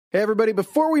Hey everybody,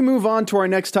 before we move on to our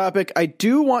next topic, I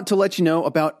do want to let you know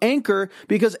about Anchor,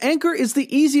 because Anchor is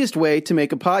the easiest way to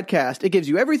make a podcast. It gives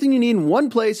you everything you need in one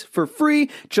place for free,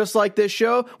 just like this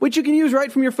show, which you can use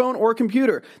right from your phone or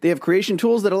computer. They have creation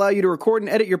tools that allow you to record and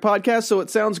edit your podcast so it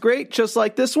sounds great, just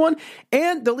like this one,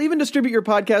 and they'll even distribute your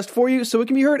podcast for you so it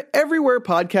can be heard everywhere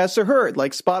podcasts are heard,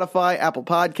 like Spotify, Apple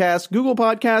Podcasts, Google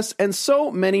Podcasts, and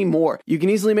so many more. You can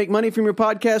easily make money from your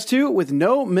podcast too with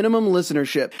no minimum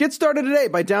listenership. Get started today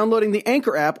by downloading the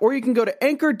Anchor app, or you can go to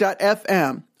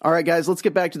anchor.fm. All right, guys, let's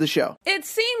get back to the show. It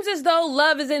seems as though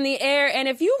love is in the air, and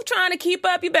if you're trying to keep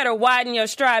up, you better widen your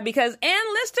stride, because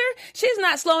Ann Lister, she's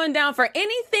not slowing down for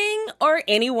anything or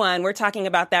anyone. We're talking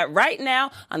about that right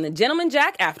now on the Gentleman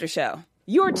Jack After Show.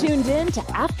 You're tuned in to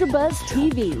AfterBuzz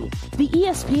TV, the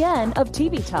ESPN of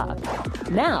TV talk.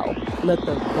 Now, let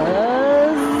the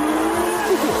buzz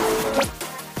begin.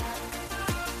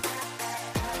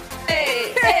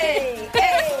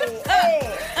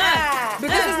 But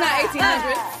this is not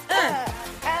 1800s.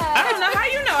 I don't know. How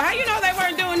you know? How you know they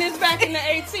weren't doing this back in the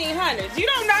 1800s? You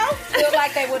don't know? Feel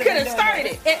like they would have Could have started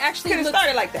it. It actually could have looks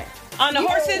started like that. On the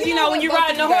horses, you know, when you're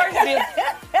riding the horse. yeah,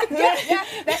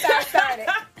 that's how it started.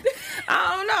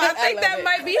 I don't know. I think that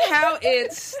might be how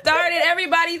it started.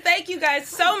 Everybody, thank you guys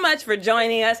so much for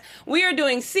joining us. We are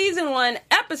doing Season 1,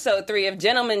 Episode 3 of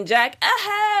Gentleman Jack.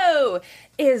 Oh,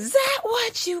 is that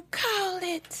what you call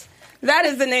it? That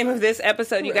is the name of this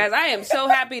episode, you guys. I am so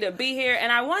happy to be here,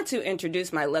 and I want to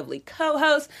introduce my lovely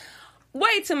co-host.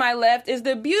 Way to my left is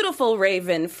the beautiful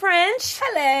Raven French.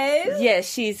 Hello. Yes,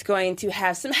 she's going to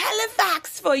have some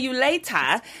Halifax for you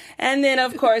later. And then,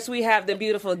 of course, we have the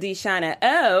beautiful Deshauna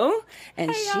O.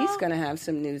 And she's going to have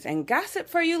some news and gossip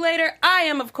for you later. I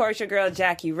am, of course, your girl,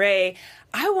 Jackie Ray.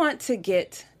 I want to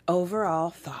get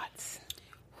overall thoughts.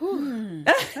 Okay,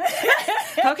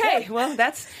 well,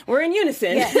 we're in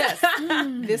unison. Yes.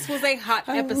 This was a hot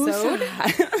episode,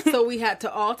 so we had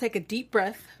to all take a deep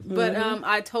breath. But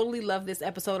I totally love this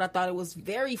episode. I thought it was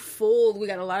very full. We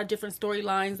got a lot of different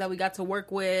storylines that we got to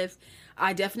work with.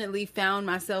 I definitely found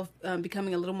myself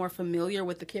becoming a little more familiar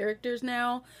with the characters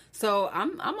now. So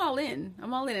I'm all in.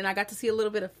 I'm all in. And I got to see a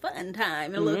little bit of fun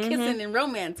time and a little kissing and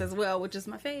romance as well, which is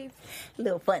my fave.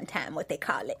 Little fun time, what they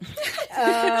call it. Is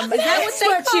that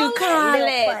what you call Little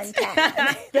it? fun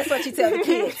time. That's what you tell the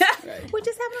kids. Right. We're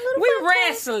just having a little We're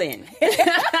wrestling.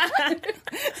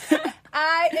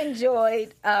 I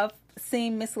enjoyed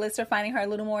seeing Miss Lister, finding her a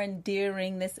little more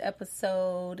endearing this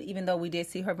episode. Even though we did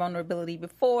see her vulnerability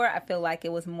before, I feel like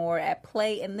it was more at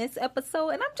play in this episode.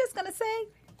 And I'm just going to say,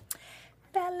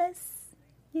 fellas,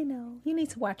 you know, you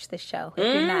need to watch the show. If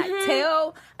you're not,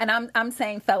 and I'm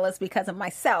saying fellas because of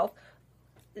myself,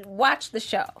 watch the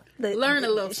show. Learn a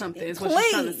little something is what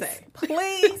she's trying to say.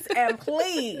 Please and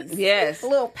please. Yes. A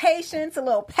little patience, a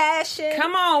little passion.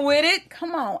 Come on with it.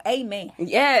 Come on. Amen.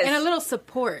 Yes. And a little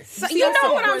support. You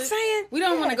know what I'm saying? We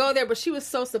don't want to go there, but she was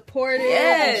so supportive.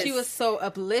 Yes. And she was so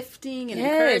uplifting and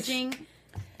encouraging.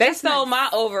 They stole my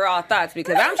overall thoughts,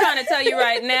 because I'm trying to tell you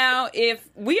right now, if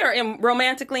we are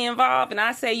romantically involved and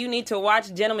I say you need to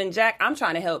watch Gentleman Jack, I'm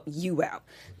trying to help you out.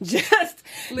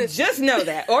 Just know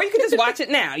that. Or you can just watch it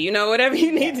now. You know, whatever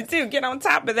you need to do. Get on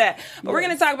top of that. But we're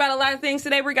going to talk about a lot of things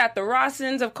today. We got the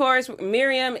Rossins, of course.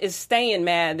 Miriam is staying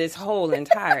mad this whole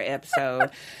entire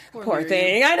episode. Poor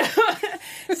thing. I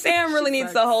know. Sam really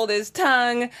needs to hold his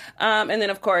tongue. And then,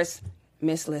 of course,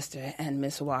 Miss Lister and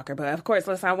Miss Walker. But of course,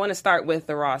 listen, I want to start with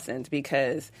the Rossins,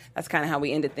 because that's kind of how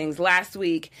we ended things last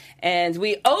week. And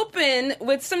we open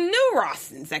with some new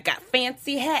Rossins that got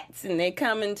fancy hats, and they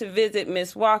coming to visit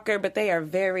Miss Walker, but they are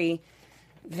very,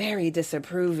 very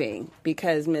disapproving,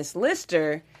 because Miss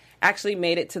Lister actually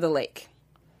made it to the lake.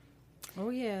 Oh,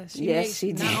 yeah.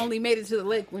 She not only made it to the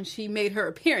lake, when she made her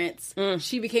appearance,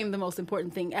 she became the most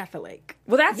important thing at the lake.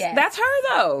 Well, that's her,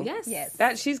 though. Yes.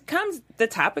 That she comes the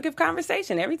topic of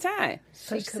conversation every time.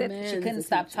 She couldn't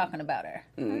stop talking about her.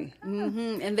 And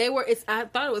I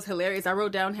thought it was hilarious. I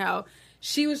wrote down how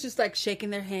she was just like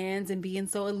shaking their hands and being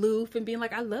so aloof and being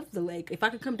like, I love the lake. If I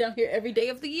could come down here every day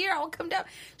of the year, I'll come down.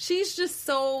 She's just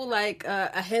so like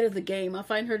ahead of the game. I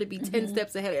find her to be 10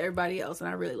 steps ahead of everybody else. And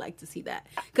I really like to see that,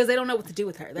 because they don't know what to do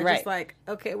with her. They're just like,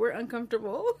 okay, we're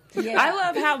uncomfortable. Yeah. I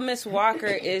love how Miss Walker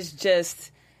is just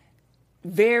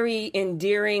very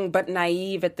endearing but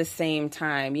naive at the same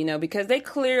time, you know, because they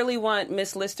clearly want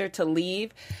Miss Lister to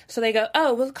leave. So they go,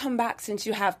 oh, we'll come back since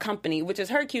you have company, which is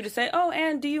her cue to say, oh,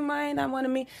 Anne, do you mind? I want to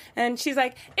meet. And she's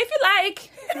like, if you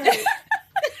like.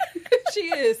 She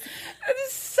is.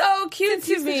 It's so cute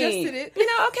to me. Suggested it. You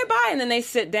know, okay, bye. And then they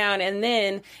sit down, and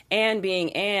then Anne,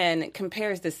 being Anne,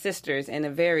 compares the sisters in a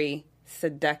very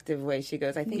seductive way she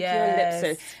goes, I think Yes.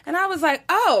 your lips are... And I was like,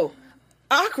 oh,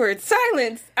 awkward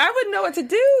silence. I wouldn't know what to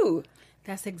do.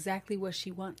 That's exactly what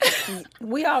she wants.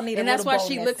 We all need And a that's little why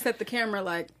she boldness. looks at the camera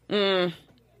like,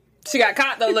 She got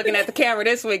caught, though, looking at the camera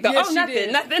this week. Though. Yes, Oh, she nothing,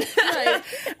 did. nothing. Right.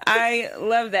 I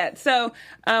love that. So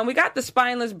we got the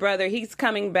spineless brother. He's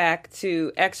coming back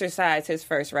to exercise his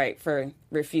first right for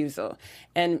refusal.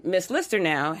 And Miss Lister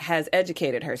now has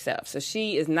educated herself. So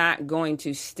she is not going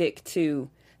to stick to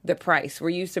the price.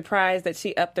 Were you surprised that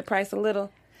she upped the price a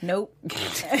little? Nope.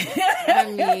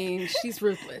 I mean, she's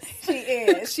ruthless. She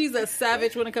is. She's a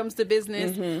savage when it comes to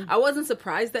business. I wasn't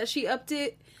surprised that she upped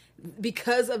it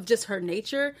because of just her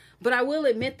nature, but I will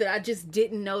admit that I just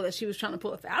didn't know that she was trying to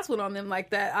pull a fast one on them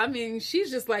like that. I mean, she's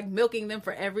just like milking them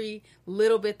for every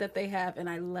little bit that they have, and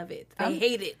I love it. I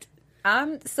hate it.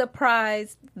 I'm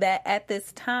surprised that at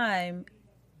this time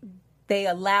they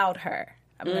allowed her.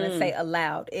 I'm going to say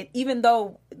allowed it, even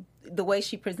though the way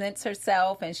she presents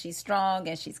herself and she's strong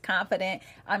and she's confident.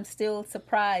 I'm still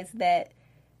surprised that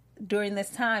during this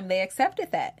time they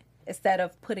accepted that instead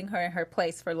of putting her in her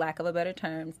place, for lack of a better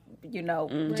term,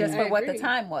 just for I what the agree.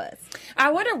 time was.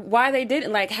 I wonder why they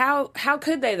didn't. Like, how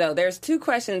could they, though? There's two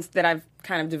questions that I've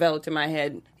kind of developed in my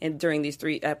head during these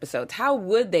 3 episodes. How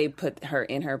would they put her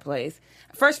in her place?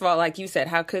 First of all, like you said,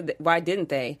 why didn't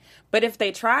they? But if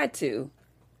they tried to,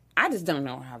 I just don't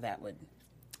know how that would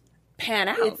pan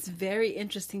out. It's very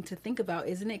interesting to think about,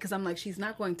 isn't it? Because I'm like, she's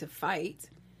not going to fight,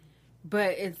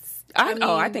 but it's.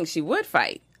 I think she would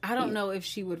fight. I don't know if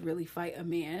she would really fight a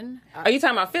man. Are you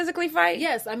talking about physically fight?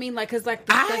 Yes, I mean, like, because like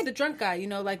the drunk guy,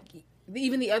 like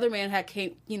even the other man had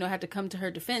to come to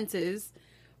her defenses.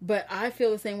 But I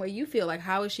feel the same way you feel. Like,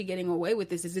 how is she getting away with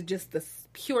this? Is it just the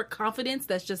pure confidence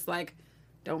that's just like,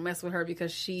 don't mess with her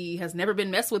because she has never been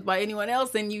messed with by anyone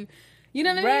else, and you know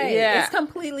what I mean? Right. Yeah. It's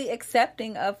completely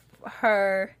accepting of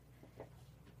her,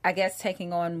 I guess,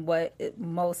 taking on what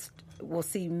most will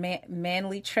see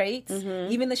manly traits.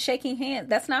 Even the shaking hand.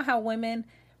 That's not how women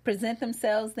present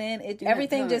themselves then.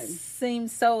 Everything time. just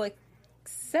seems so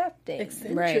accepting.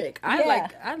 Eccentric.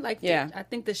 Right. I liked Yeah. it. I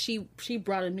think that she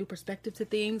brought a new perspective to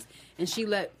things, and she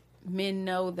let men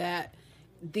know that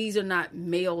these are not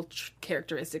male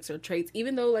characteristics or traits,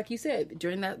 even though, like you said,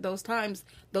 during those times,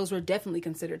 those were definitely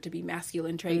considered to be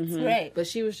masculine traits. Right. But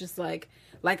she was just like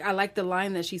I like the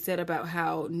line that she said about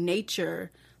how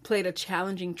nature played a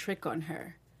challenging trick on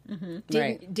her.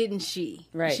 Right. Didn't she?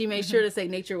 Right. She made sure to say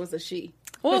nature was a she.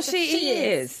 Well, she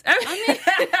is. I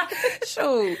mean,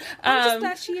 sure. I'm just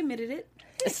glad she admitted it.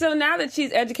 So now that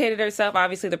she's educated herself,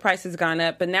 obviously the price has gone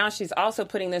up, but now she's also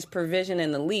putting this provision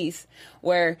in the lease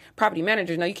where property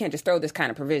managers know you can't just throw this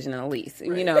kind of provision in a lease,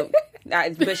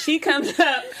 but she comes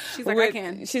up. She's like, I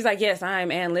can. She's like, yes,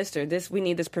 I'm Ann Lister. We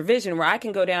need this provision where I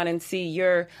can go down and see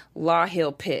your Law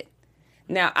Hill pit.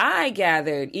 Now, I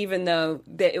gathered, even though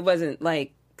that it wasn't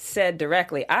like said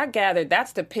directly, I gathered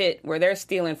that's the pit where they're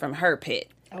stealing from her pit.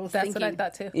 That's what I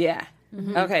thought too. Yeah.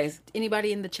 Okay.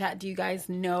 Anybody in the chat, do you guys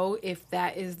know if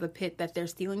that is the pit that they're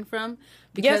stealing from?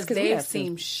 Yes, Because 'cause we they have some-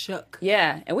 seem shook.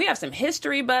 Yeah, and we have some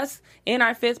history buffs in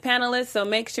our 5th panelists, so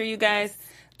make sure you guys,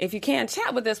 if you can,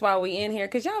 chat with us while we in here,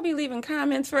 because y'all be leaving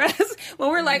comments for us when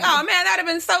we're like, oh man, that would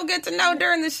have been so good to know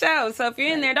during the show. So if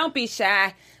you're in there, don't be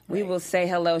shy. We will say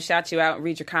hello, shout you out, and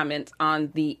read your comments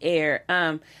on the air.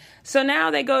 So now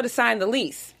they go to sign the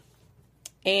lease,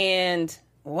 and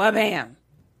wha-bam.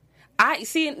 I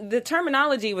see the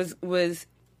terminology was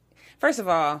first of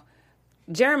all,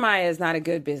 Jeremiah is not a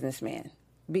good businessman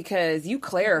because you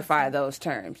clarify those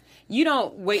terms. You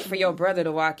don't wait for your brother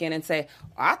to walk in and say,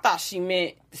 I thought she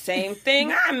meant the same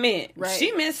thing I meant. Right.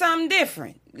 She meant something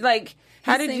different. Like,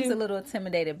 how did Seems you? a little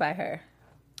intimidated by her.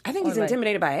 I think he's like-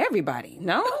 intimidated by everybody.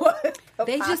 No,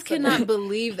 They just cannot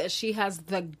believe that she has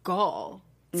the gall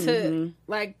to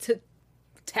to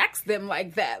tax them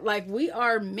like that. Like, we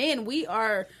are men. We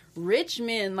are rich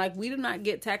men. Like, we do not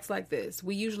get taxed like this.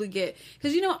 We usually get,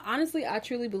 because honestly, I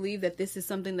truly believe that this is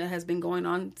something that has been going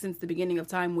on since the beginning of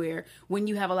time, where when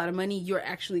you have a lot of money, you're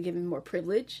actually given more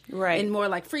privilege, Right. and more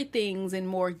like free things and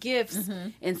more gifts.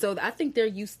 And so I think they're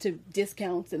used to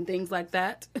discounts and things like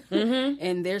that.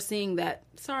 And they're seeing that,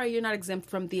 sorry, you're not exempt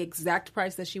from the exact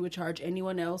price that she would charge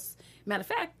anyone else. Matter of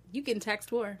fact, you getting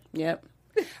taxed more. Yep.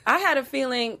 I had a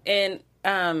feeling, and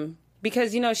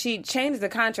because she changed the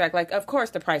contract. Like, of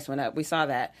course, the price went up. We saw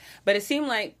that, but it seemed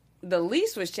like the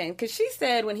lease was changed because she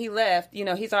said when he left,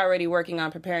 he's already working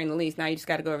on preparing the lease. Now you just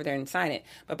got to go over there and sign it.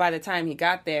 But by the time he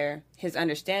got there, his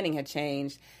understanding had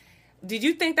changed. Did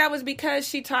you think that was because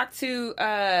she talked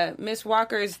to Miss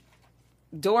Walker's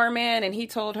doorman and he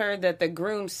told her that the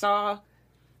groom saw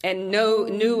and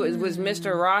knew it was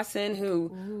Mr. Rawson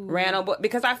who ran on board,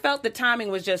 because I felt the timing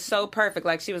was just so perfect.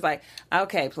 Like, she was like,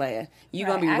 okay, player, you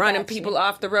going to be running people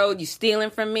off the road, you stealing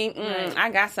from me, I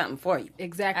got something for you.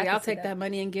 Exactly. I'll take that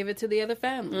money and give it to the other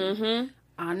family.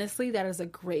 Honestly, that is a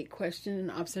great question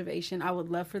and observation. I would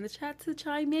love for the chat to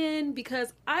chime in,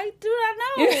 because I do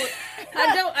not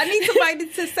know. I need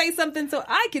somebody to say something so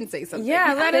I can say something.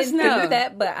 Yeah, let us know.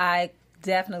 That, but I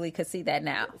definitely could see that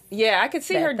now. Yeah, I could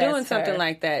see her doing something her.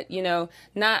 like that. You know,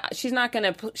 she's not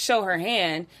going to show her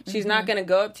hand. She's not going to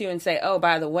go up to you and say, "Oh,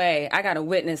 by the way, I got a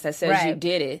witness that says you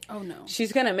did it." Oh no.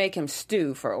 She's going to make him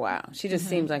stew for a while. She just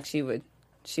seems like she would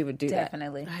do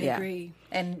Definitely. that. I agree.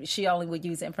 And she only would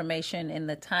use information in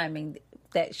the timing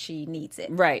that she needs it.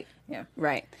 Right. Yeah.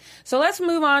 Right. So let's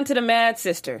move on to the Mad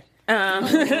Sister.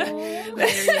 Marion.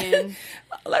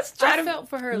 Let's try to felt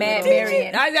for her. Mad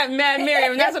Marion. I got Mad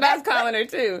Miriam. That's what I was calling her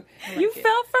too. You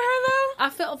felt for her though? I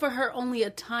felt for her only a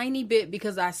tiny bit,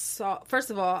 because I saw. First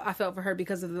of all, I felt for her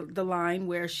because of the line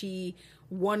where she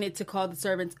wanted to call the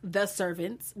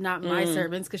servants, not my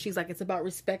servants, because she's like, it's about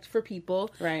respect for people,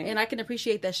 right? And I can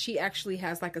appreciate that she actually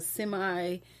has like a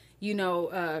semi,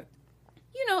 a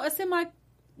semi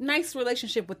nice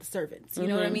relationship with the servants. You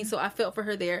know what I mean? So I felt for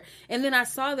her there, and then I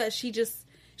saw that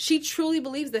she truly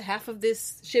believes that half of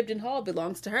this Shibden Hall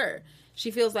belongs to her.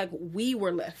 She feels like we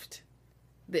were left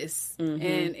this, and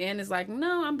Anne is like,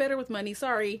 no, I'm better with money.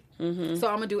 Sorry, so I'm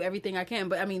gonna do everything I can.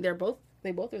 But I mean, they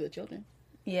both are the children.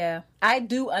 Yeah, I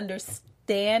do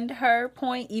understand her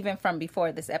point even from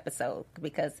before this episode,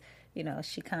 because,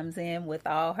 she comes in with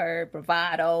all her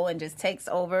bravado and just takes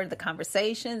over the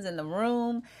conversations in the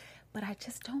room. But I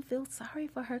just don't feel sorry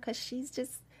for her, because she's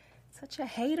just such a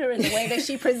hater in the way that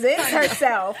she presents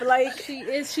herself. Like, she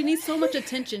is. She needs so much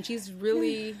attention. She's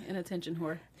really an attention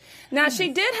whore. Now, she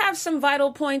did have some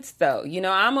vital points, though.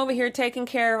 I'm over here taking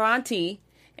care of Auntie,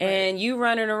 and you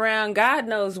running around God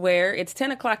knows where. It's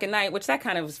 10 o'clock at night, which that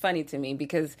kind of was funny to me,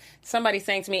 because somebody's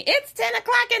saying to me, it's 10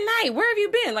 o'clock at night. Where have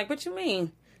you been? Like, what you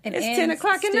mean? and it's Anne's 10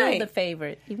 o'clock at still night. the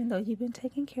favorite, even though you've been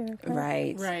taking care of her.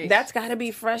 Right. That's got to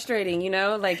be frustrating,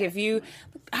 Like, if you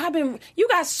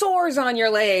got sores on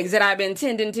your legs that I've been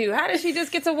tending to. How does she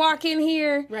just get to walk in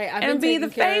here and be the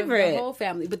favorite? The whole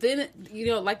family. But then,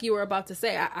 like you were about to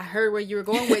say, I heard where you were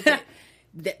going with it.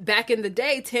 Back in the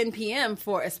day, 10 p.m.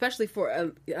 especially for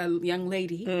a young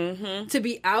lady to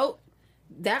be out,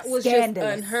 that was Scandalous.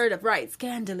 Just unheard of. Right.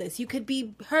 Scandalous. You could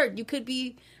be hurt. You could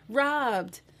be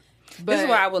robbed. But this is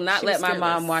why I will not let my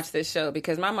mom watch this show,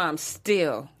 because my mom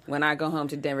still, when I go home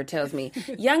to Denver, tells me,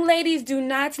 young ladies do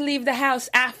not leave the house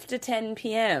after 10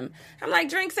 p.m. I'm like,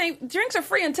 drinks are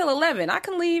free until 11. I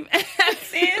can leave at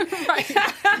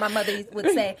 10. My mother would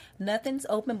say, nothing's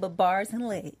open but bars and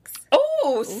legs.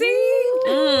 Oh, see?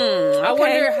 Okay. I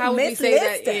wonder how would we say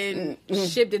Liston. that in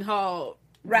Shibden Hall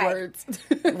words.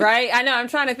 Right? I know. I'm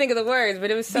trying to think of the words, but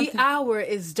it was something. The hour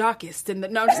is darkest in the...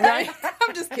 No,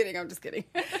 I'm just kidding. I'm just kidding.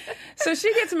 So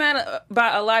she gets mad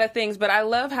about a lot of things, but I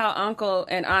love how Uncle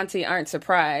and Auntie aren't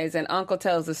surprised. And Uncle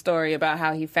tells the story about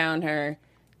how he found her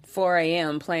 4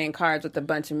 a.m. playing cards with a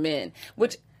bunch of men,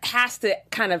 which has to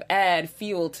kind of add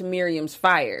fuel to Miriam's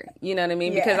fire. You know what I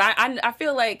mean? Yeah. Because I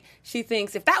feel like she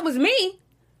thinks, if that was me...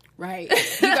 Right.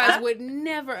 You guys would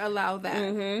never allow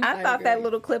that. I thought that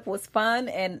little clip was fun,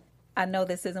 and I know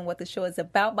this isn't what the show is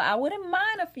about, but I wouldn't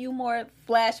mind a few more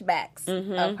flashbacks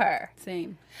of her.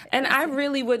 Same. And I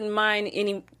really wouldn't mind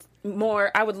any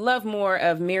more. I would love more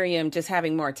of Miriam just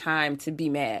having more time to be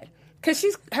mad. Because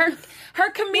she's her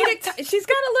comedic, she's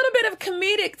got a little bit of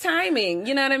comedic timing.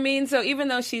 You know what I mean? So even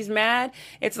though she's mad,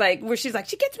 it's like, where she's like,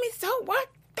 she gets me so what?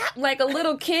 Like a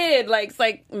little kid, like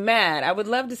mad. I would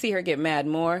love to see her get mad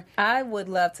more. I would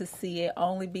love to see it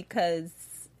only because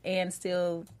Anne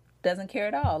still doesn't care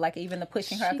at all. Like even the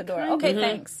pushing her out the door. Okay,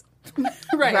 thanks.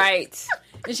 Right.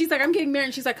 And she's like, I'm getting married.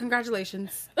 And she's like,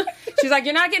 congratulations. She's like,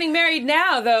 you're not getting married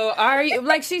now, though, are you?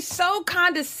 Like, she's so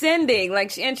condescending.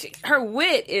 Like, her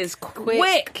wit is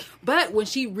quick. But when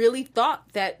she really thought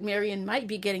that Marion might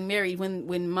be getting married,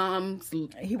 when mom's,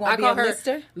 He won't I be call a her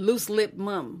lister? loose lip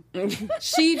mom.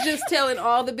 She just telling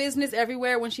all the business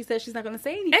everywhere when she says she's not going to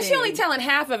say anything. And she only telling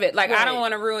half of it. Like, I don't Right.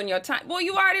 want to ruin your time. Well,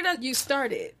 you already done. You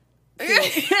started.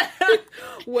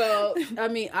 Well, I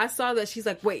mean, I saw that she's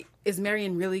like, wait, is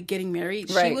Marion really getting married?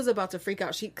 Right. She was about to freak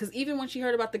out. Because even when she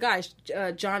heard about the guy,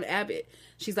 John Abbott,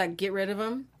 she's like, get rid of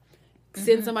him.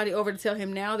 Send somebody over to tell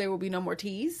him now there will be no more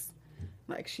teas.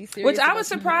 Like, she's serious. Which I was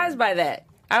surprised by that.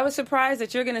 I was surprised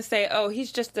that you're going to say, oh,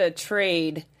 he's just a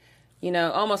trade,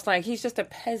 almost like he's just a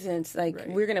peasant. Like,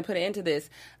 we're going to put it into this.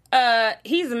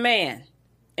 He's a man.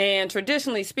 And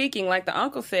traditionally speaking, like the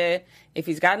uncle said, if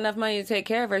he's got enough money to take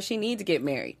care of her, she needs to get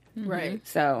married. Right.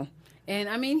 So, and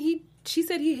I mean, she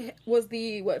said he was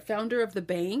the founder of the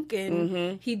bank,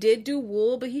 and he did do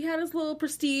wool, but he had his little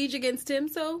prestige against him,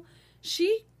 so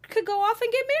she could go off and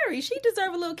get married. She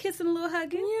deserved a little kiss and a little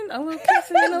hugging. A little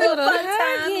kissing and a little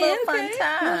fun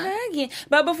time. hugging.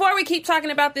 But before we keep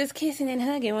talking about this kissing and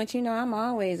hugging, which you know I'm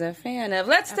always a fan of,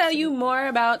 let's tell you more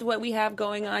about what we have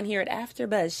going on here at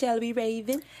AfterBuzz. Shall we,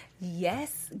 Raven?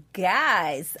 Yes,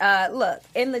 guys. Look,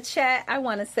 in the chat, I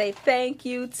want to say thank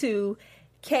you to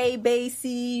Kay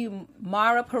Basie,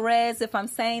 Mara Perez, if I'm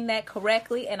saying that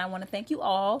correctly, and I want to thank you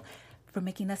all for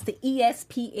making us the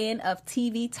ESPN of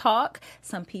TV talk.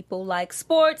 Some people like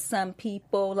sports, some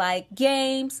people like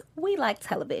games. We like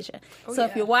television. So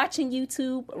if you're watching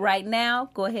YouTube right now,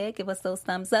 go ahead, give us those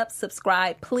thumbs up,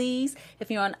 subscribe, please.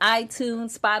 If you're on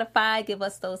iTunes, Spotify, give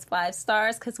us those 5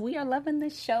 stars because we are loving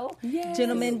this show,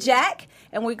 Gentleman Jack,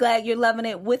 and we're glad you're loving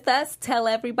it with us. Tell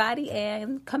everybody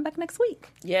and come back next week.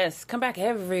 Yes, come back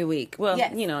every week. Well,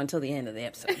 Yes. you know, until the end of the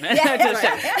episode.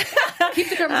 Keep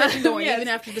the conversation going even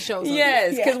after the show's over.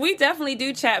 Yes, because we definitely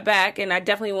do chat back, and I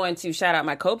definitely want to shout out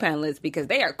my co-panelists because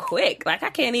they are quick. Like, I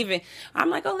can't even,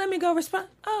 I'm like, oh, let me go respond.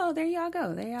 Oh, there y'all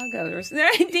go. There y'all go.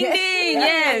 Ding, ding.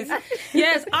 Yes.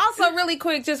 Yes. Also, really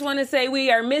quick, just want to say we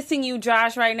are missing you,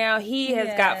 Josh, right now. He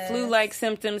has got flu-like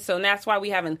symptoms, so that's why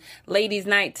we're having ladies'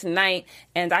 night tonight.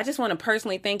 And I just want to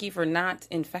personally thank you for not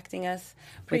infecting us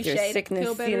with your Appreciate it. sickness.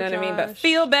 Feel better, You know what I mean? But Josh.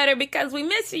 feel better because we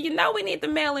miss you. You know we need the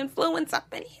male influence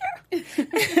up in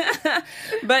here.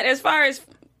 But as far as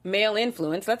male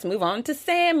influence, let's move on to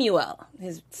Samuel.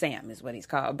 Sam is what he's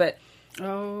called. But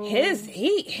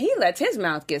he lets his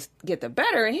mouth get the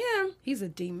better of him. He's a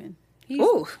demon.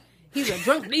 Ooh. He's a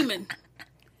drunk demon.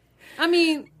 I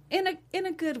mean, in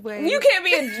a good way. You can't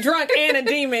be a drunk and a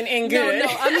demon and good.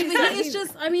 No. He's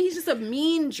just a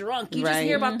mean drunk. You just Right.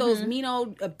 hear about those mean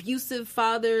old abusive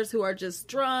fathers who are just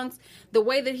drunks. The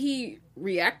way that he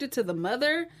reacted to the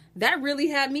mother, that really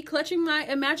had me clutching my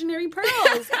imaginary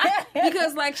pearls.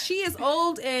 Because like she is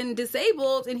old and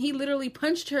disabled, and he literally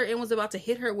punched her and was about to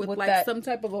hit her with like that- some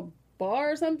type of a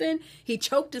bar or something. He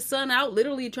choked his son out,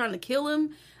 literally trying to kill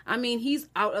him. I mean, he's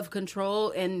out of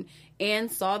control, and Anne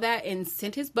saw that and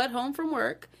sent his butt home from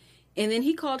work. And then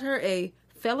he called her a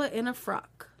fella in a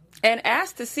frock. And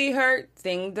asked to see her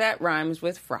thing that rhymes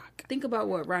with frock. Think about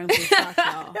what rhymes with frock,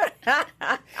 y'all.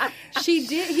 He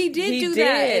did do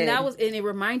that. did. And it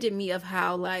reminded me of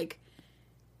how, like,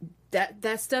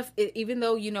 that stuff, even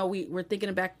though, you know, we're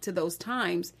thinking back to those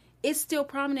times, it's still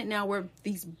prominent now where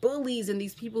these bullies and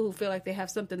these people who feel like they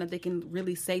have something that they can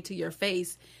really say to your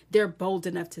face, they're bold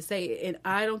enough to say it. And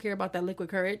I don't care about that liquid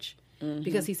courage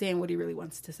because he's saying what he really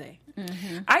wants to say.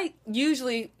 I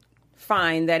usually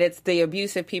find that it's the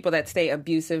abusive people that stay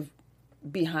abusive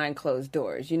behind closed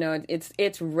doors. You know,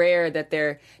 it's rare that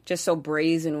they're just so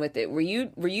brazen with it. Were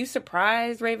you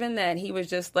surprised, Raven, that he was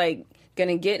just like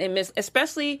gonna get and miss,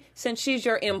 especially since she's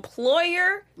your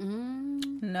employer?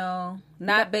 No,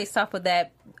 not based off of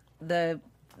that. The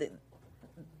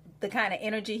kind of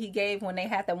energy he gave when they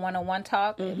had the one-on-one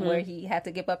talk where he had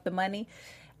to give up the money.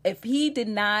 If he did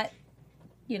not,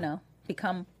 you know,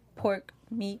 become pork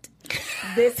meat,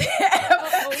 this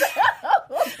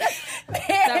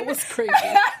That was crazy.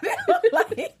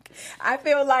 I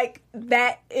feel like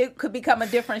that it could become a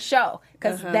different show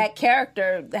because that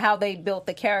character, how they built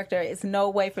the character, is no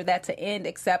way for that to end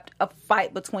except a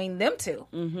fight between them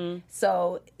two.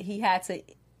 So he had to,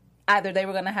 either they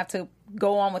were going to have to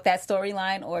go on with that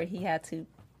storyline or he had to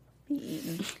be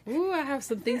eaten. Ooh, I have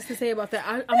some things to say about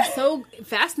that. I'm so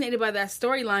fascinated by that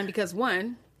storyline because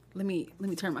one, let me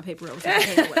turn my paper over so I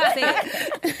can tell you what I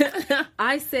said.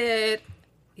 I said,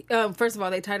 first of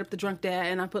all, they tied up the drunk dad,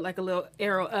 and I put like a little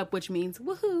arrow up, which means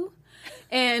woohoo.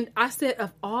 And I said,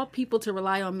 of all people to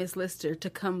rely on Miss Lister to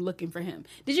come looking for him.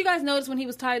 Did you guys notice when he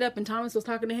was tied up and Thomas was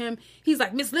talking to him? He's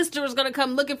like, Miss Lister is going to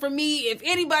come looking for me if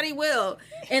anybody will.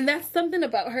 And that's something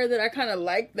about her that I kind of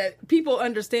like, that people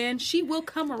understand. She will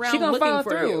come around gonna looking follow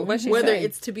for through, you. what she Whether say.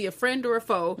 it's to be a friend or a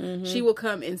foe, she will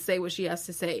come and say what she has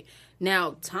to say.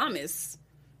 Now, Thomas,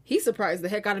 he surprised the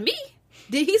heck out of me.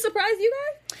 Did he surprise you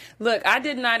guys? Look, I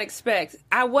did not expect.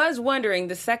 I was wondering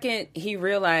the second he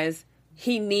realized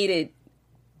he needed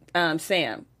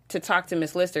Sam to talk to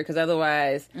Miss Lister, because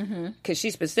otherwise, because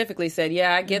she specifically said,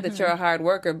 "Yeah, I get that you're a hard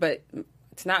worker, but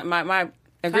it's not my agreement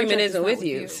Contract isn't with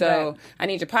you, so I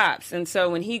need your pops." And so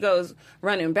when he goes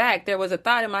running back, there was a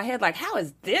thought in my head like, "How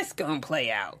is this going to play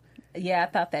out?" Yeah, I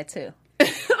thought that too.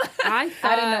 I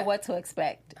I didn't know what to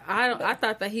expect. I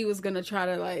thought that he was gonna try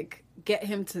to like get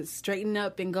him to straighten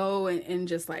up and go and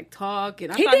just like talk.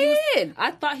 And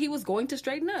I thought he was going to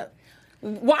straighten up.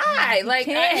 Why? Like,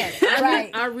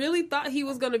 I really thought he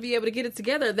was going to be able to get it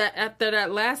together. That after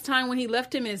that last time when he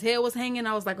left him, his head was hanging.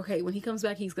 I was like, okay, when he comes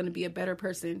back, he's going to be a better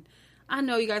person. I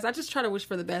know, you guys. I just try to wish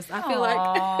for the best. I feel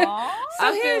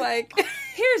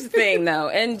here's the thing, though,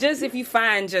 and just if you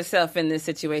find yourself in this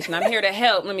situation, I'm here to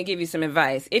help. Let me give you some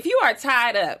advice. If you are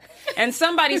tied up and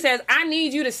somebody says, "I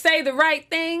need you to say the right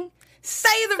thing,"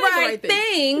 say the right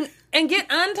thing and get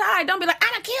untied. Don't be like,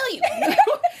 "I'm gonna kill you."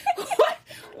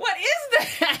 What is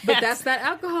that? But that's that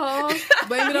alcohol.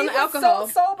 Blame it on the alcohol.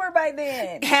 So sober by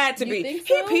then. Had to be. He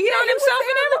peed on himself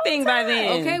and everything by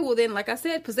then. Okay, well then, like I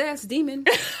said, possessed demon.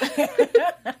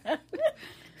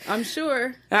 I'm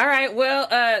sure. All right.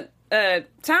 Well,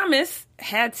 Thomas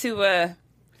had to.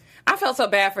 I felt so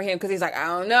bad for him because he's like, I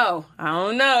don't know.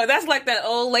 That's like that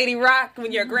old lady rock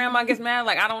when your grandma gets mad.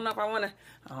 Like, I don't know if I want to.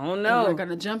 I don't know. Am I going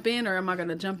to jump in or am I going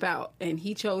to jump out? And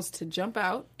he chose to jump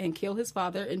out and kill his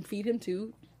father and feed him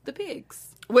to the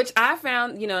pigs. Which I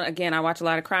found, again, I watch a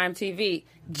lot of crime TV.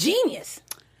 Genius.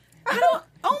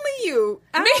 Only you.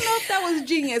 I don't know if that was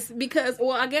genius because,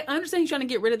 I understand he's trying to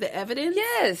get rid of the evidence.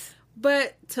 Yes.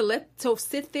 But to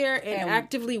sit there and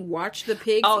actively watch the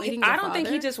pigs eating I don't think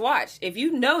he just watched. If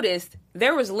you noticed,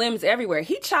 there was limbs everywhere.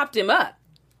 He chopped him up.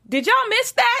 Did y'all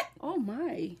miss that? Oh,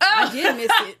 my. I did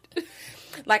miss it.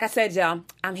 Like I said, y'all,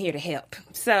 I'm here to help.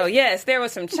 So, yes, there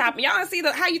was some chopping. Y'all see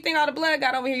how you think all the blood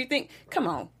got over here? You think, come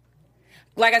on.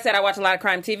 Like I said, I watch a lot of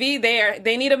crime TV.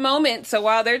 They need a moment. So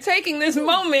while they're taking this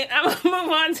moment, I'm going to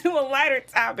move on to a lighter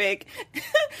topic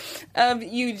of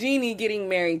Eugenie getting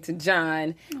married to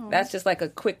John. Aww. That's just like a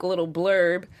quick little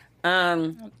blurb.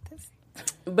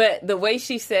 But the way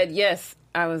she said yes,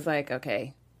 I was like,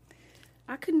 okay.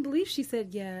 I couldn't believe she said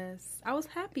yes. I was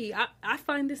happy. I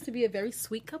find this to be a very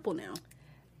sweet couple now.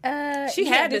 She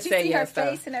had to say yes, her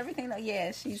face and everything. Like,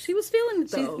 yeah, she was feeling it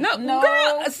though. No,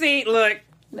 girl. See, look,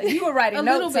 you were writing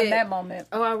notes in that moment.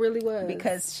 Oh, I really was,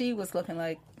 because she was looking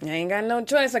like, I ain't got no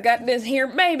choice. I got this here,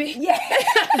 baby. Yeah.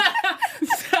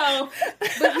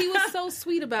 But he was so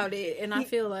sweet about it, and I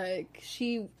feel like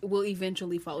she will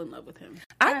eventually fall in love with him.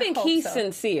 I think he's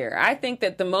sincere. I think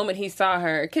that the moment he saw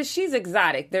her, because she's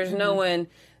exotic. There's no one.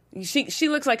 She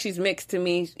looks like she's mixed to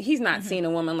me. He's not seen a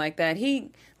woman like that.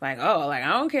 He I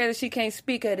don't care that she can't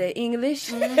speak the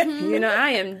English. I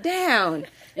am down.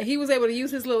 And he was able to use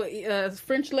his little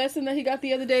French lesson that he got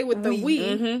the other day with the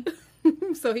oui.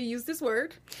 So he used this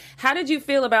word. How did you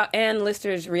feel about Ann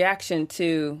Lister's reaction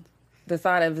to the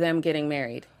thought of them getting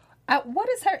married? What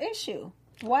is her issue?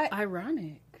 What?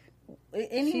 Ironic.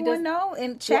 Anyone know?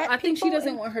 In chat, I think she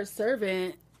doesn't want her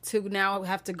servant to now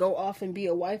have to go off and be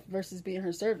a wife versus being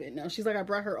her servant. Now she's like, I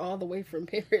brought her all the way from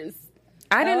Paris.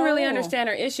 I didn't really understand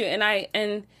her issue, and I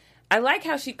like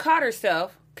how she caught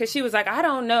herself, because she was like, I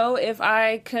don't know if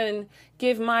I can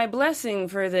give my blessing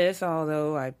for this,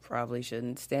 although I probably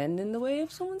shouldn't stand in the way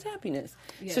of someone's happiness.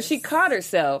 Yes. So she caught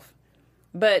herself,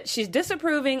 but she's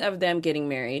disapproving of them getting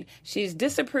married. She's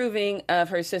disapproving of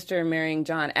her sister marrying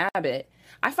John Abbott.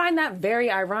 I find that very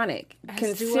ironic,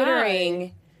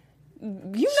 considering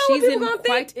she's in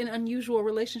quite an unusual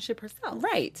relationship herself.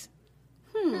 Right.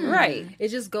 Right. It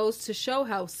just goes to show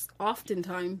how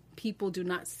oftentimes people do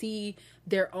not see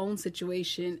their own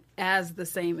situation as the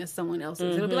same as someone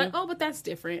else's. It'll be like, oh, but that's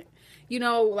different.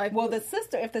 Well,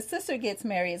 if the sister gets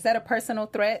married, is that a personal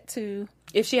threat to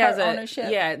if she has ownership?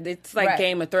 Yeah, it's like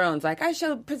Game of Thrones. Like, I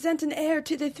shall present an heir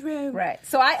to the throne. Right.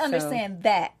 So I understand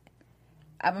that.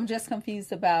 I'm just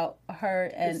confused about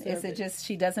her, and is it just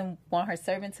she doesn't want her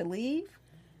servant to leave?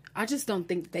 I just don't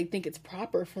think they think it's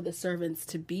proper for the servants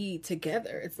to be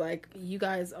together. It's like, you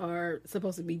guys are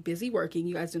supposed to be busy working.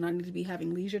 You guys do not need to be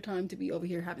having leisure time to be over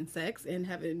here having sex and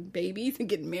having babies and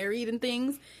getting married and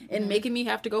things and making me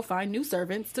have to go find new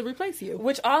servants to replace you.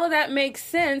 Which all of that makes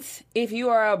sense if you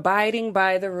are abiding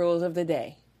by the rules of the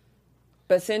day.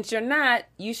 But since you're not,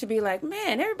 you should be like,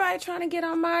 man, everybody trying to get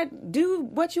on my do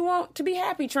what you want to be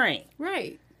happy train.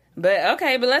 Right. But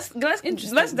okay, but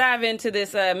let's dive into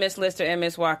this Miss Lister and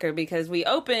Miss Walker, because we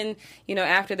open,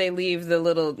 after they leave the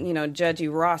little,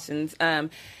 judgy Rawsons.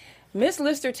 Miss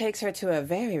Lister takes her to a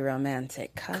very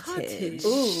romantic cottage.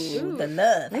 Ooh, the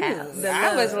love house.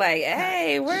 I was like,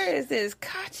 hey, where is this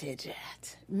cottage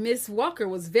at? Miss Walker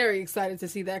was very excited to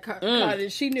see that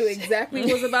cottage. She knew exactly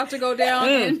what was about to go down.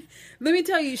 And let me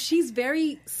tell you, she's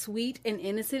very sweet and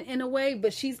innocent in a way,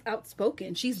 but she's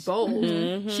outspoken. She's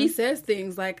bold. She says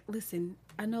things like, listen,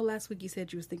 I know last week you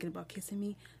said you was thinking about kissing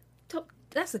me.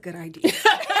 That's a good idea.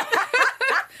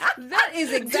 That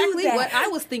is exactly what I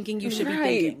was thinking you should be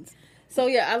thinking. So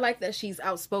yeah, I like that she's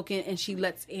outspoken and she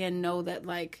lets Anne know that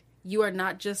like you are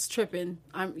not just tripping.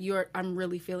 I'm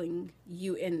really feeling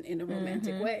you in a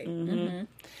romantic way.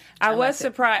 I was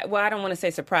surprised. Well, I don't want to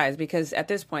say surprised because at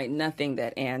this point, nothing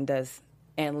that Anne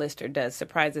Lister does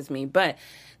surprises me. But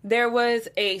there was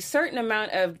a certain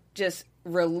amount of just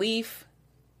relief,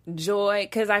 joy,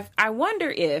 because I wonder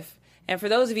if, and for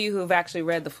those of you who have actually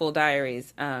read the full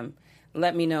diaries,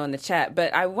 let me know in the chat.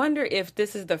 But I wonder if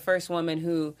this is the first woman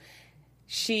who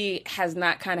she has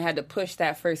not kind of had to push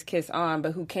that first kiss on,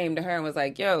 but who came to her and was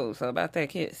like, yo, so about that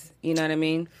kiss. You know what I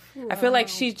mean? Wow. I feel like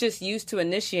she's just used to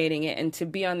initiating it, and to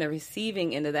be on the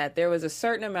receiving end of that, there was a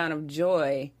certain amount of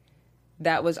joy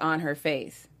that was on her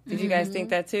face. Did you guys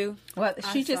think that too? Well,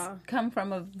 she just come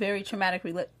from a very traumatic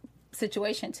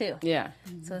situation too. Yeah.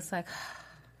 So it's like...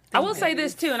 I will say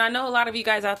this too, and I know a lot of you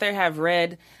guys out there have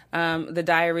read the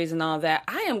diaries and all that.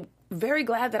 I am very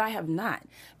glad that I have not,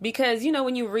 because you know,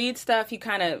 when you read stuff, you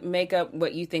kind of make up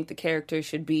what you think the character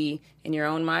should be in your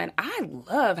own mind. I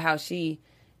love how she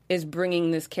is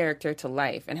bringing this character to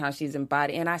life and how she's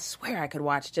embodying. And I swear I could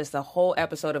watch just a whole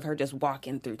episode of her just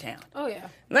walking through town. Oh yeah,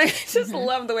 like just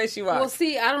love the way she walks. Well,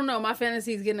 see, I don't know. My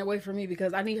fantasy is getting away from me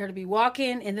because I need her to be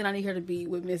walking, and then I need her to be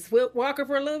with Miss Walker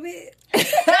for a little bit.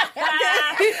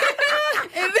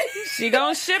 And then she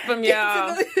gonna ship them,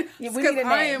 y'all. Because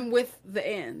I am with the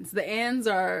Anns. The Anns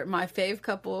are my fave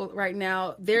couple right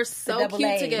now. They're so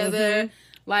cute together.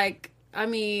 Like, I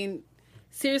mean,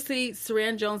 seriously,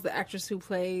 Saran Jones, the actress who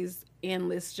plays Anne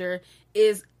Lister,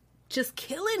 is just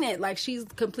killing it. Like, she's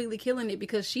completely killing it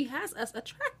because she has us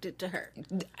attracted to her.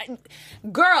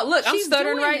 Girl, look, I'm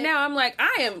stuttering right now. I'm like,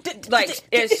 I am like,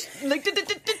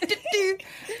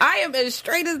 I am as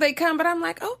straight as they come, but I'm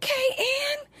like, okay,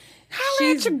 Anne,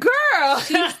 holla at your girl.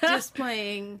 She's just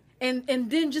playing. And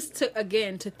then just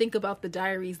to think about the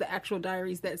diaries, the actual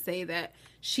diaries that say that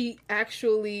she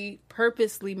actually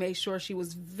purposely made sure she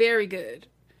was very good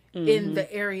in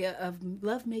the area of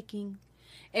lovemaking.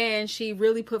 And she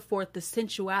really put forth the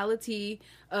sensuality,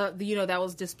 that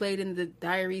was displayed in the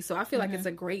diary. So I feel like it's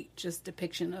a great just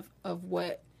depiction of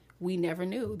what we never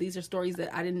knew. These are stories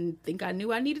that I didn't think I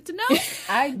knew I needed to know.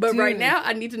 But right now,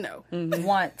 I need to know.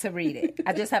 Want to read it.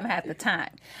 I just haven't had the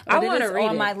time. I want to read it.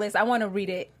 On my list. I want to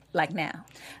read it like now.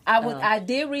 I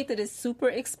did read that it's super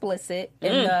explicit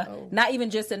in not even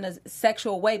just in a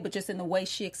sexual way, but just in the way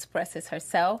she expresses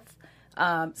herself.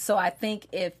 So I think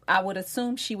I would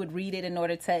assume she would read it in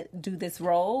order to do this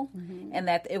role, and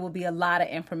that it would be a lot of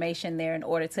information there in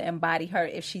order to embody her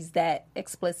if she's that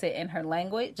explicit in her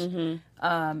language.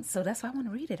 So that's why I want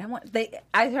to read it.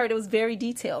 I heard it was very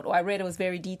detailed, or I read it was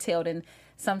very detailed, and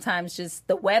sometimes just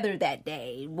the weather that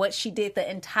day, what she did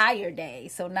the entire day.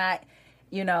 So not,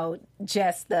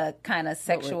 just the kind of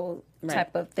sexual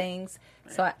type of things.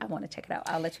 So I want to check it out.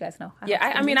 I'll let you guys know.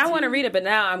 I mean, I want to read it, but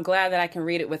now I'm glad that I can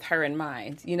read it with her in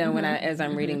mind, as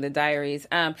I'm reading the diaries.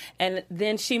 And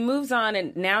then she moves on,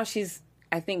 and now she's,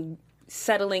 I think,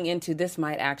 settling into this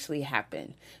might actually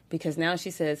happen. Because now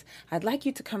she says, I'd like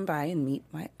you to come by and meet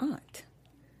my aunt.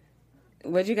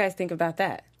 What do you guys think about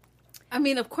that? I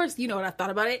mean, of course, you know what I thought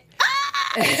about it.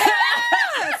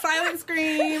 Silent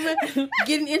scream,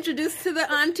 getting introduced to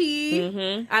the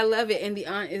auntie. I love it, and the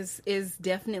aunt is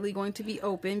definitely going to be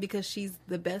open because she's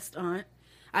the best aunt.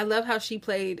 I love how she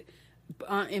played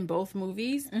aunt in both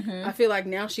movies. I feel like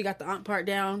now she got the aunt part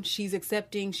down. She's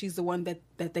accepting. She's the one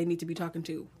that they need to be talking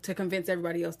to convince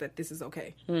everybody else that this is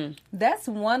okay. That's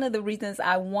one of the reasons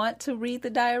I want to read the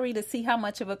diary, to see how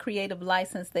much of a creative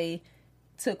license they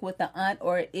took with the aunt,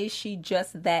 or is she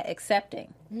just that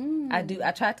accepting?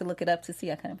 I tried to look it up to see.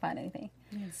 I couldn't find anything.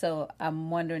 So I'm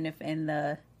wondering if in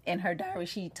her diary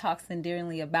she talks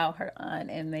endearingly about her aunt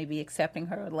and maybe accepting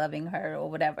her or loving her or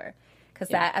whatever.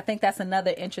 Because I think that's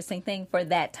another interesting thing for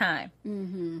that time.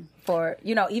 For,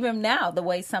 even now, the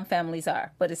way some families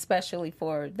are, but especially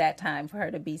for that time, for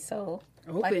her to be so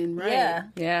open, right?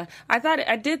 Yeah.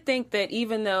 I did think that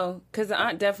even though, because the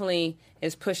aunt definitely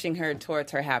is pushing her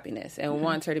towards her happiness and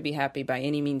wants her to be happy by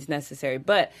any means necessary.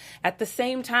 But at the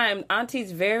same time,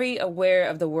 Auntie's very aware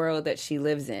of the world that she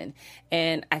lives in.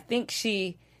 And I think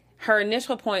her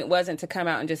initial point wasn't to come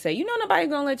out and just say, nobody's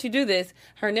going to let you do this.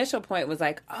 Her initial point was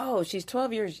like, oh, she's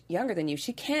 12 years younger than you.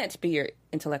 She can't be your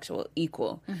intellectual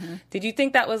equal. Did you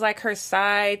think that was like her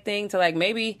side thing to like,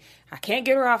 maybe I can't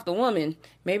get her off the woman.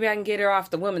 Maybe I can get her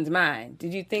off the woman's mind.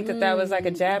 Did you think that was like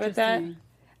a jab at that?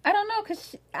 I don't know,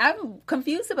 because I'm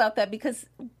confused about that, because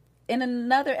in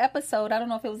another episode, I don't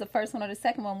know if it was the first one or the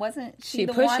second one, wasn't she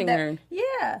the pushing one that, her?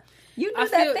 Yeah. You knew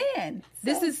that then.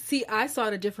 I saw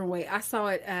it a different way. I saw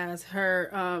it as her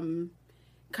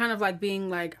kind of like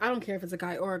being like, I don't care if it's a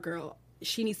guy or a girl.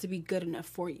 she needs to be good enough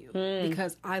for you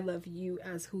because I love you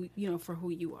as who, for who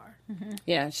you are. Mm-hmm.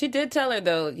 Yeah, she did tell her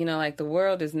though, like the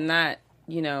world is not,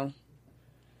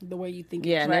 the way you think.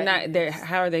 Yeah, and they're not.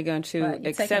 How are they going to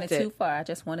accept taking it too far. I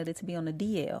just wanted it to be on the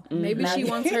DL. Mm-hmm. Maybe she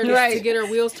wants her to get her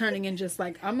wheels turning and just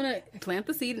like, I'm gonna plant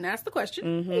the seed and ask the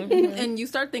question, and you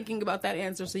start thinking about that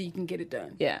answer so you can get it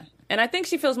done. Yeah, and I think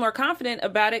she feels more confident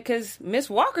about it because Miss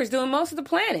Walker's doing most of the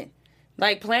planning.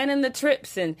 Like planning the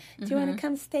trips and do you want to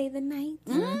come stay the night?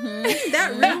 Mm-hmm.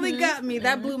 That really got me.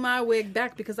 That blew my wig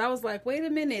back because I was like, wait a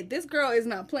minute, this girl is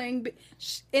not playing.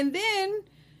 And then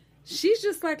she's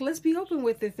just like, let's be open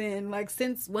with it then. Like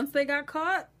once they got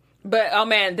caught. But oh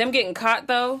man, them getting caught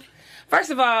though.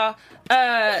 First of all,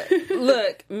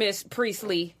 look, Miss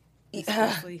Priestley.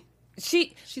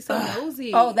 She's so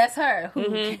nosy. Oh, that's her.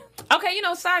 Mm-hmm. Okay,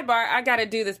 sidebar, I gotta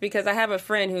do this because I have a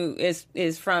friend who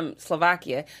is from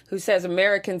Slovakia who says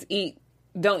Americans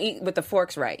don't eat with the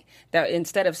forks right. That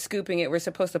instead of scooping it, we're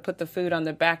supposed to put the food on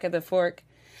the back of the fork.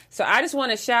 So I just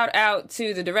want to shout out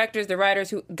to the directors, the writers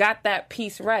who got that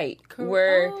piece right,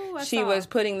 where she was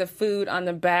putting the food on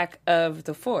the back of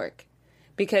the fork.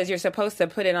 Because you're supposed to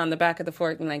put it on the back of the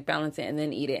fork and like balance it and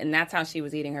then eat it. And that's how she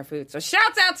was eating her food. So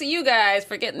shouts out to you guys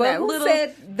for getting that who little...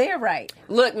 said they're right?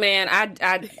 Look, man,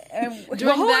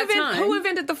 who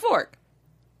invented the fork?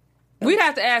 We'd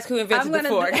have to ask who invented the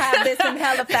fork. I'm going to have this in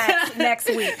Halifax next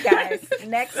week, guys.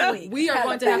 Next week. We are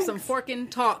going to have some forking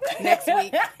talk next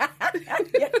week.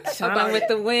 Shine with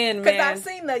the wind, man. Because I've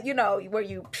seen the, where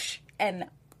you and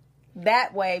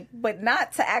that way, but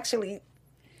not to actually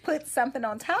put something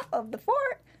on top of the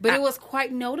fork. But it was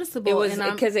quite noticeable. It was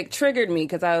because it triggered me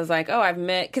because I was like, oh,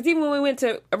 because even when we went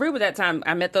to Aruba that time,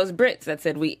 I met those Brits that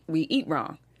said we eat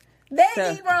wrong. They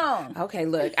eat wrong. Okay,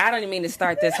 look, I don't even mean to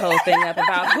start this whole thing up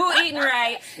about who eating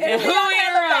right and who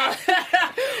eating wrong.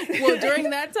 Well, during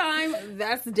that time,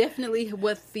 that's definitely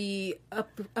what the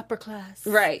upper class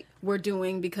were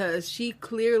doing because she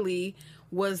clearly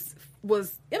was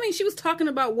she was talking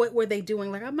about what were they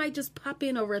doing. Like, I might just pop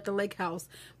in over at the lake house,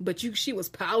 but she was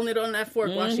piling it on that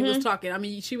fork while she was talking. I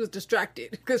mean, she was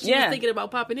distracted because she was thinking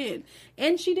about popping in,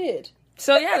 and she did.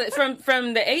 So yeah,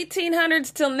 from the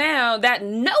 1800s till now, that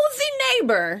nosy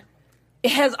neighbor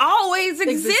has always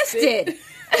existed.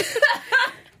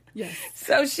 Yes.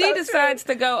 So she decides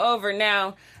to go over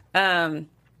now.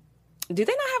 Do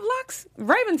they not have locks?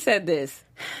 Raven said this.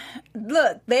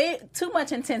 Look, too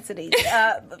much intensity.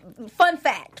 Fun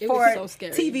fact for so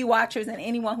scary. TV watchers and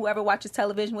anyone who ever watches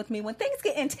television with me, when things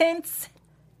get intense,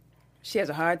 she has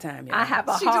a hard time. I have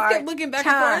a hard time. She just kept looking back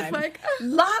and forth like,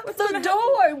 lock the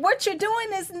door. What you're doing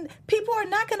is people are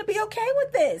not going to be okay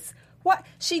with this. What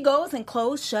she goes and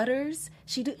closes shutters.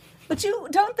 But you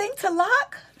don't think to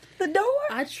lock the door?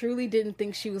 I truly didn't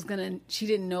think she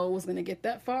didn't know it was gonna get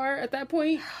that far at that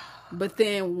point. But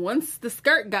then once the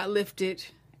skirt got lifted,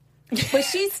 but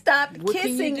she stopped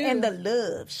kissing in the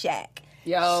love shack.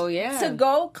 Yo, yeah. To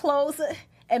go close it.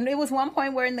 And it was one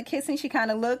point where in the kissing she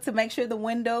kind of looked to make sure the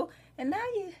window. And now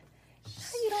you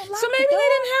don't lock. So maybe they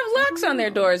didn't have locks on their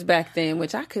doors back then,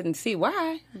 which I couldn't see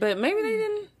why. But maybe they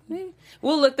didn't.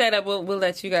 We'll look that up. We'll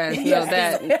let you guys know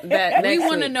that next we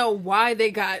want to week. know why they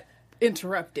got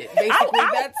interrupted. Basically,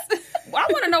 I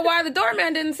want to know why the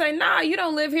doorman didn't say, "Nah, you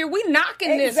don't live here. We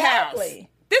knocking this house.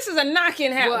 This is a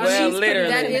knocking house." Well,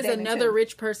 literally, that is another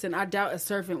rich person. I doubt a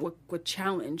servant would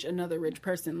challenge another rich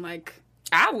person. Like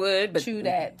I would, but true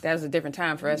that was a different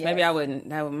time for us. Yes. Maybe I wouldn't.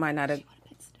 That might not have.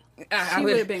 She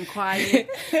would have been quiet.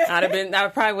 I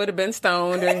probably would have been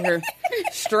stoned or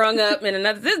strung up in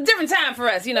another. This is a different time for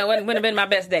us. Wouldn't have been my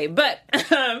best day. But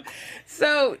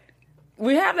so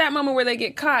we have that moment where they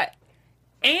get caught.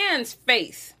 Anne's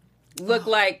face looked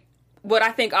like what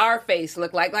I think our face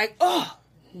looked like. Like, oh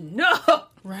no,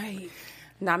 right?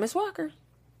 Not Miss Walker.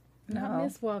 Not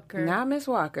Miss Walker. Not Miss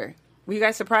Walker. Were you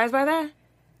guys surprised by that?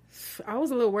 I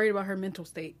was a little worried about her mental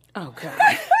state. Oh God.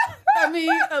 I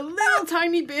mean, a little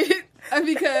tiny bit,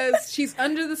 because she's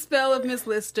under the spell of Miss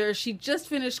Lister. She just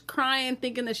finished crying,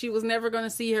 thinking that she was never going to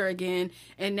see her again,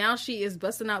 and now she is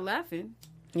busting out laughing.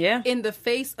 Yeah. In the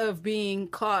face of being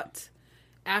caught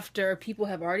after people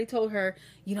have already told her,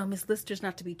 Miss Lister's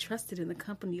not to be trusted in the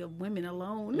company of women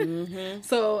alone. Mm-hmm.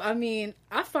 So, I mean,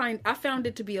 I found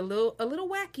it to be a little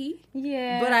wacky.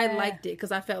 Yeah. But I liked it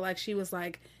because I felt like she was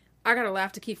like, I got to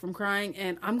laugh to keep from crying,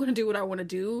 and I'm going to do what I want to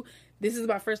do. This is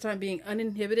my first time being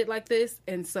uninhibited like this,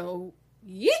 and so,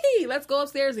 yee! Let's go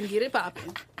upstairs and get it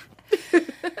popping. All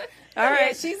right.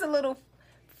 Yeah, she's a little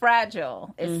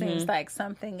fragile. It seems like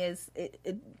something is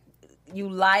you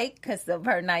like because of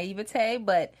her naivete,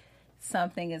 but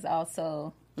something is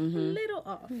also a little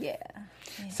off. Yeah.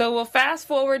 So we'll fast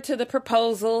forward to the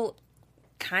proposal.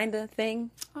 kind of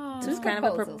thing. Two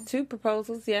proposals. Two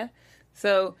proposals, yeah.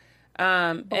 So,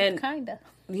 Both kinda.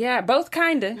 Yeah, both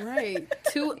kind of. Right.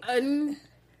 Two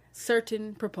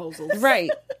uncertain proposals.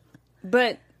 Right.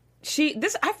 But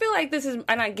I feel like this is,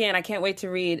 and again, I can't wait to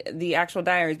read the actual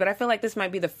diaries, but I feel like this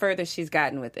might be the furthest she's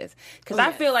gotten with this. Because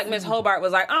I feel like Miss Hobart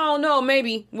was like, oh, no,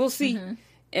 maybe, we'll see.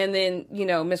 And then,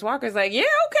 Miss Walker's like, yeah,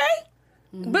 okay.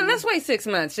 But let's wait 6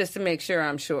 months just to make sure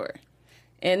I'm sure.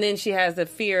 And then she has the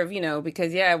fear of,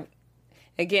 because,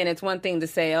 again, it's one thing to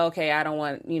say, okay, I don't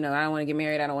want to get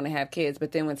married, I don't want to have kids.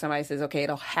 But then when somebody says, okay,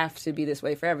 it'll have to be this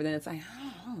way forever, then it's like,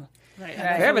 oh,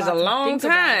 forever's a long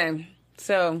time.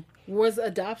 So, was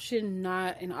adoption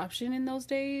not an option in those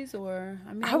days, or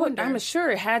I'm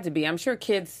sure it had to be. I'm sure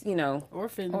kids,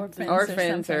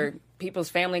 orphans or people's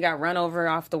family got run over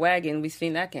off the wagon. We've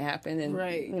seen that can happen,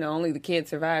 and only the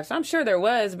kids survive. So I'm sure there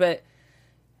was, but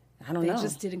I don't know. They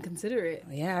just didn't consider it.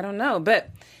 Yeah, I don't know, but.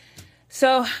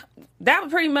 So that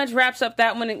pretty much wraps up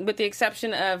that one, with the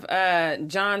exception of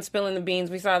John spilling the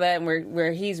beans. We saw that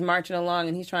where he's marching along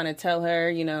and he's trying to tell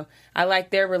her, I like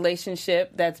their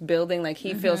relationship that's building. Like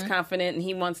he feels confident and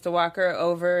he wants to walk her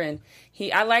over, and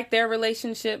I like their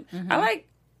relationship. I like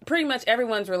pretty much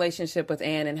everyone's relationship with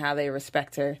Anne and how they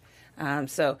respect her.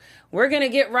 So we're going to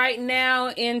get right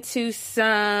now into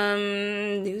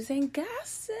some news and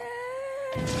gossip.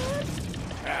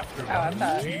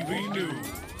 AfterBuzz TV News.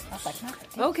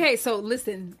 Okay, so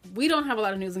listen, we don't have a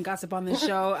lot of news and gossip on this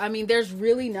show. I mean, there's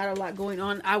really not a lot going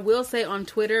on. I will say on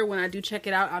Twitter, when I do check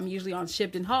it out, I'm usually on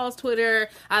Shipton Hall's Twitter.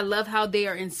 I love how they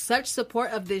are in such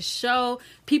support of this show.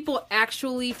 People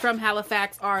actually from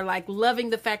Halifax are like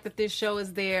loving the fact that this show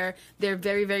is there. They're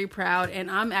very, very proud, and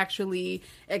I'm actually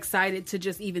excited to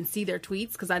just even see their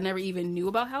tweets because I never even knew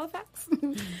about Halifax.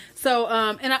 So,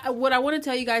 what I want to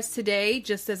tell you guys today,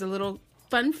 just as a little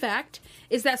fun fact,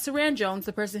 is that Saran Jones,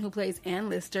 the person who plays Ann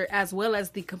Lister, as well as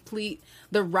the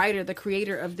writer, the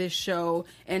creator of this show,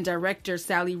 and director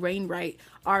Sally Wainwright,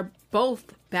 are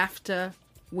both BAFTA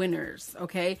winners,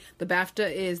 okay? The BAFTA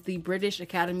is the British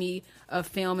Academy of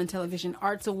Film and Television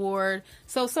Arts Award,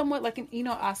 so somewhat like an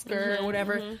Oscar or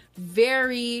whatever.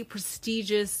 Very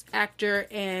prestigious actor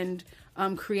and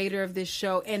creator of this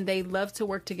show, and they love to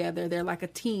work together. They're like a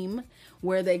team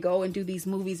where they go and do these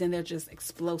movies, and they're just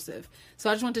explosive. So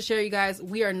I just want to share, you guys,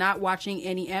 we are not watching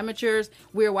any amateurs.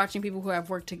 We are watching people who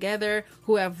have worked together,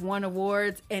 who have won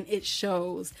awards, and it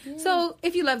shows. So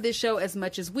if you love this show as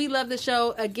much as we love the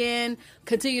show, again,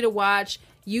 continue to watch.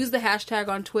 Use the hashtag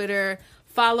on Twitter.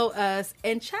 Follow us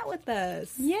and chat with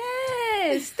us.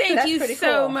 Yes, thank you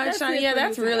so much, Shauna. Yeah,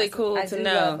 that's really cool to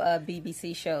know. I love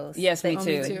BBC shows. Yes, me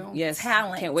too. Yes,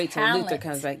 talent. Can't wait till Luther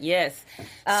comes back. Yes.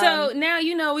 So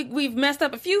now we've messed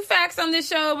up a few facts on this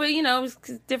show, but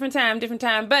it's different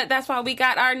time. But that's why we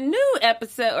got our new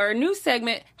episode or new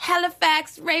segment,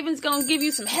 Halifax. Raven's gonna give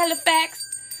you some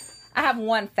Halifax. I have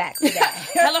one fact today.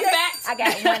 Halifax. I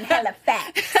got one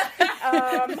Halifax.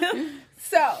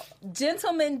 So,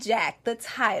 Gentleman Jack, the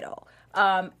title,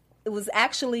 it was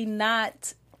actually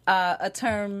not a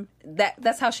term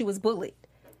that's how she was bullied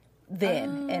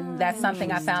then. And that's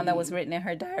something I found that was written in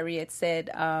her diary. It said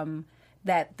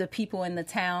that the people in the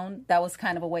town, that was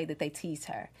kind of a way that they teased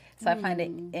her. So I find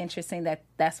it interesting that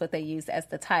that's what they used as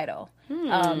the title.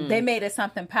 They made it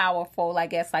something powerful, I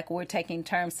guess, like we're taking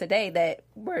terms today that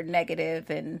were negative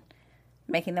and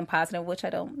making them positive, which I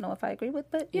don't know if I agree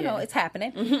with, but you know, it's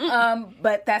happening.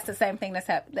 But that's the same thing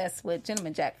that's with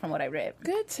Gentleman Jack from what I read.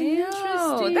 Good to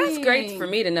know. That's great for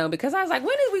me to know because I was like,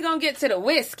 when is we gonna get to the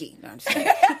whiskey? No, I'm just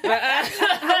kidding. But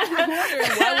I'm wondering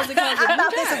why was it called? I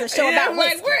thought this was a show about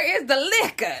whiskey. Like, where is the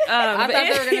liquor? I thought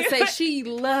they were gonna say she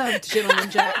loved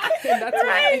Gentleman Jack. And that's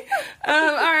right.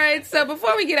 All right. So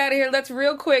before we get out of here, let's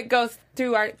real quick go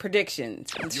through our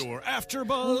predictions. Your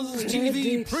AfterBuzz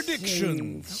TV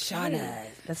predictions. Shauna,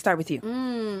 let's start with you.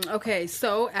 Okay,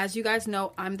 so as you guys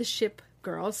know, I'm the ship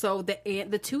girl. So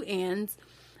the two Anns,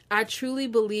 I truly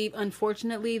believe,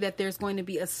 unfortunately, that there's going to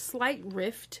be a slight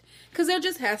rift because there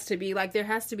just has to be. Like, there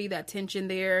has to be that tension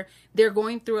there. They're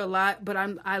going through a lot, but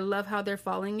I love how they're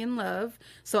falling in love.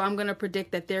 So I'm going to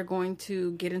predict that they're going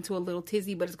to get into a little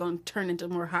tizzy, but it's going to turn into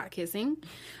more hot kissing.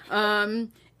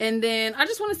 And then I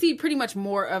just want to see pretty much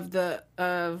more of the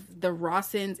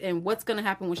Rawsons and what's going to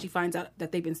happen when she finds out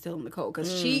that they've been stealing the code.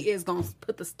 Because she is going to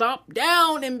put the stomp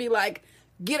down and be like,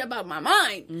 get about my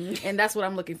mind. And that's what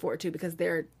I'm looking forward to because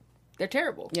they're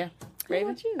terrible. Yeah.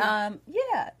 Raven?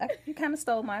 You kind of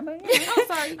stole mine, but Oh,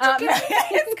 sorry.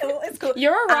 It's cool.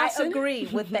 You're a Rawson. I agree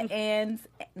with the Ann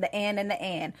and the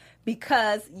Ann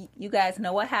because you guys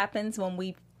know what happens when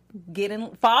we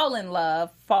fall in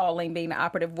love, falling being the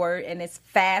operative word, and it's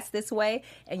fast this way,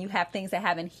 and you have things that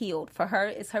haven't healed. For her,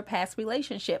 it's her past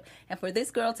relationship. And for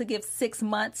this girl to give 6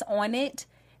 months on it,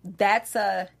 that's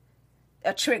a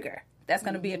trigger. That's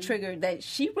going to be a trigger that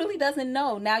she really doesn't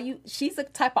know. Now she's a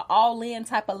type of all-in,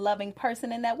 type of loving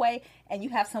person in that way, and you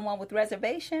have someone with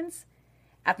reservations.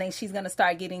 I think she's going to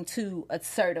start getting too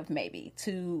assertive, maybe,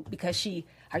 because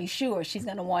are you sure she's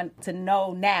going to want to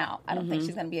know now? I don't think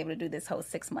she's going to be able to do this whole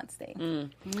 6 months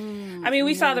thing. I mean,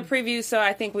 we saw the preview, so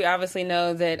I think we obviously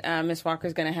know that Miss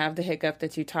Walker's going to have the hiccup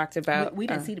that you talked about. We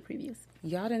didn't see the previews.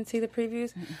 Y'all didn't see the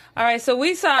previews? All right, so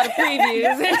we saw the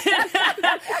previews,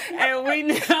 and we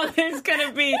know there's going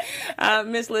to be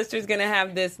Miss Lister's going to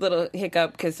have this little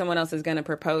hiccup because someone else is going to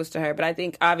propose to her. But I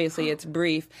think obviously it's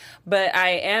brief. But I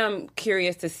am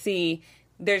curious to see.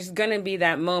 There's going to be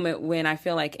that moment when I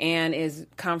feel like Anne is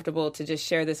comfortable to just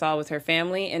share this all with her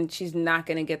family, and she's not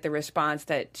going to get the response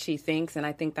that she thinks, and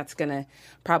I think that's going to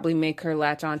probably make her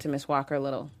latch on to Miss Walker a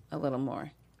little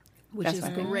more. Which is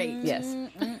great. Yes.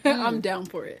 I'm down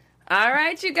for it. All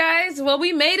right, you guys. Well,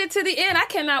 we made it to the end. I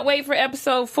cannot wait for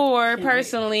episode 4,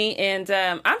 personally, and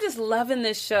I'm just loving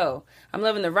this show. I'm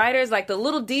loving the writers, like the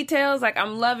little details, like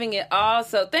I'm loving it all.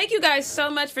 So thank you guys so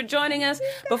much for joining us.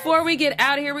 Before we get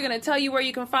out of here, we're going to tell you where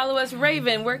you can follow us.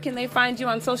 Raven, where can they find you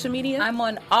on social media? I'm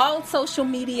on all social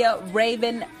media,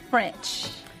 Raven French.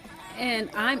 And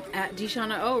I'm at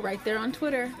Deshauna O right there on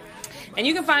Twitter. And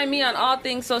you can find me on all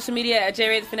things social media at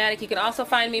JRay the Fanatic. You can also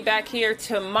find me back here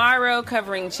tomorrow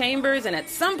covering Chambers. And at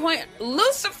some point,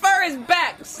 Lucifer is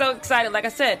back. So excited. Like I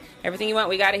said, everything you want,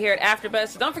 we got it here at AfterBuzz.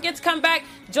 So don't forget to come back.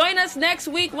 Join us next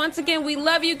week. Once again, we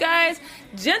love you guys.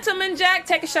 Gentleman Jack,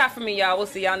 take a shot for me, y'all. We'll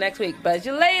see y'all next week. Buzz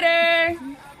you later.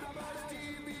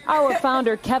 Our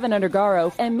founder, Kevin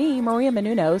Undergaro, and me, Maria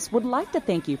Menounos, would like to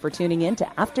thank you for tuning in to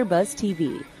AfterBuzz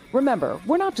TV. Remember,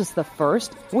 we're not just the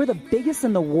first, we're the biggest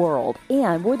in the world,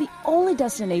 and we're the only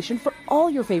destination for all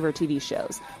your favorite TV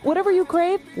shows. Whatever you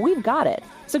crave, we've got it.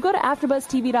 So go to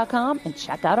AfterBuzzTV.com and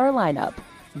check out our lineup.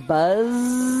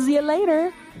 Buzz you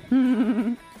later.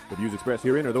 The views expressed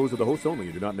herein are those of the hosts only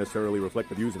and do not necessarily reflect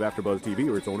the views of AfterBuzz TV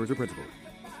or its owners or principals.